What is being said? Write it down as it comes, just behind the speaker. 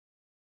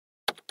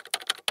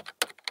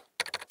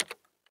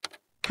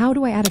How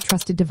do I add a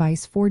trusted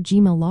device for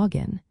Gmail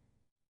login?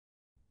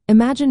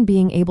 Imagine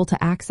being able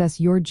to access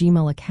your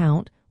Gmail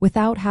account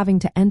without having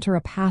to enter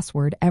a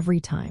password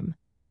every time.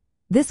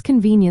 This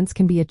convenience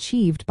can be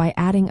achieved by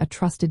adding a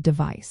trusted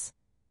device.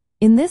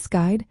 In this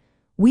guide,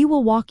 we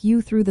will walk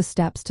you through the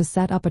steps to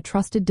set up a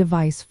trusted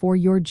device for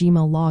your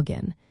Gmail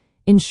login,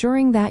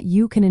 ensuring that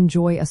you can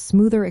enjoy a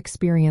smoother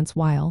experience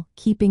while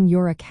keeping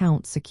your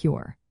account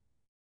secure.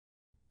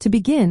 To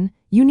begin,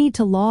 you need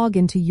to log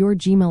into your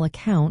Gmail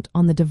account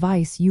on the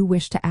device you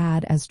wish to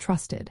add as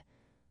trusted.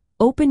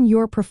 Open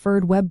your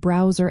preferred web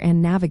browser and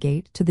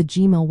navigate to the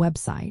Gmail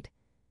website.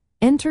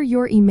 Enter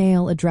your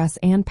email address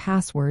and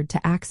password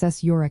to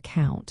access your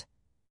account.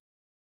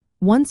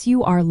 Once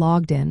you are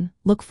logged in,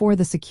 look for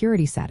the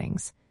security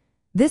settings.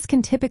 This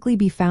can typically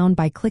be found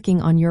by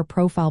clicking on your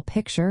profile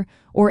picture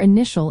or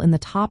initial in the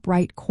top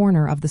right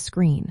corner of the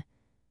screen.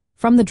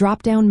 From the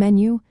drop-down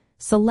menu,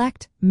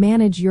 select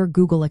Manage Your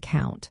Google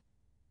Account.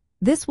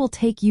 This will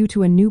take you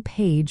to a new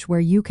page where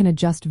you can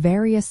adjust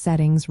various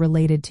settings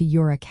related to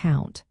your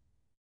account.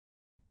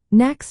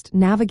 Next,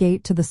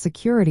 navigate to the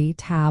Security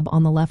tab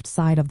on the left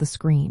side of the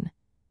screen.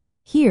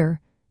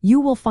 Here, you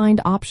will find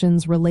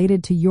options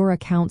related to your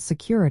account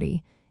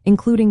security,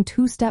 including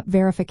two-step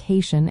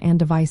verification and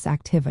device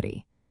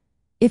activity.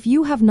 If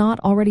you have not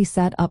already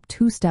set up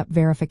two-step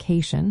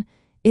verification,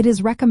 it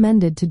is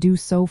recommended to do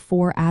so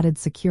for added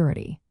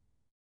security.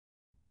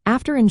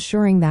 After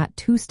ensuring that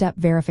two-step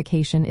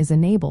verification is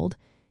enabled,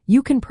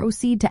 you can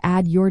proceed to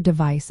add your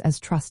device as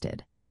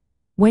trusted.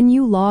 When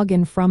you log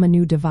in from a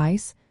new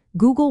device,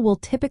 Google will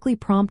typically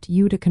prompt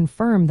you to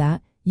confirm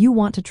that you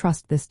want to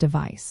trust this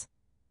device.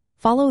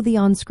 Follow the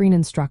on-screen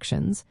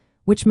instructions,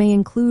 which may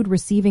include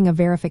receiving a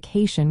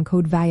verification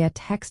code via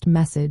text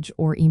message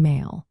or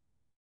email.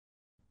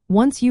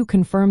 Once you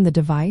confirm the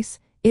device,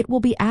 it will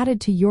be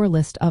added to your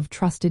list of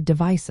trusted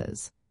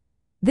devices.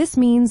 This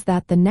means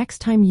that the next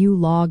time you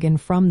log in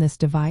from this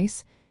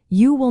device,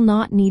 you will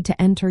not need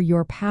to enter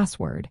your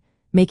password,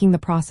 making the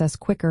process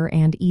quicker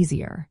and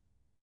easier.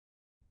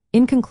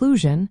 In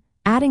conclusion,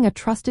 adding a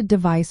trusted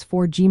device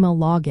for Gmail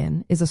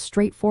login is a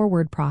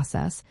straightforward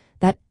process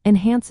that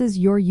enhances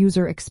your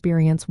user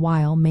experience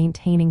while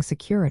maintaining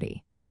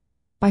security.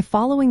 By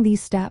following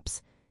these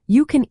steps,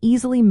 you can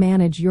easily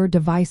manage your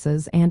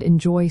devices and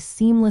enjoy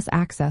seamless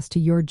access to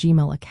your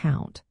Gmail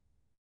account.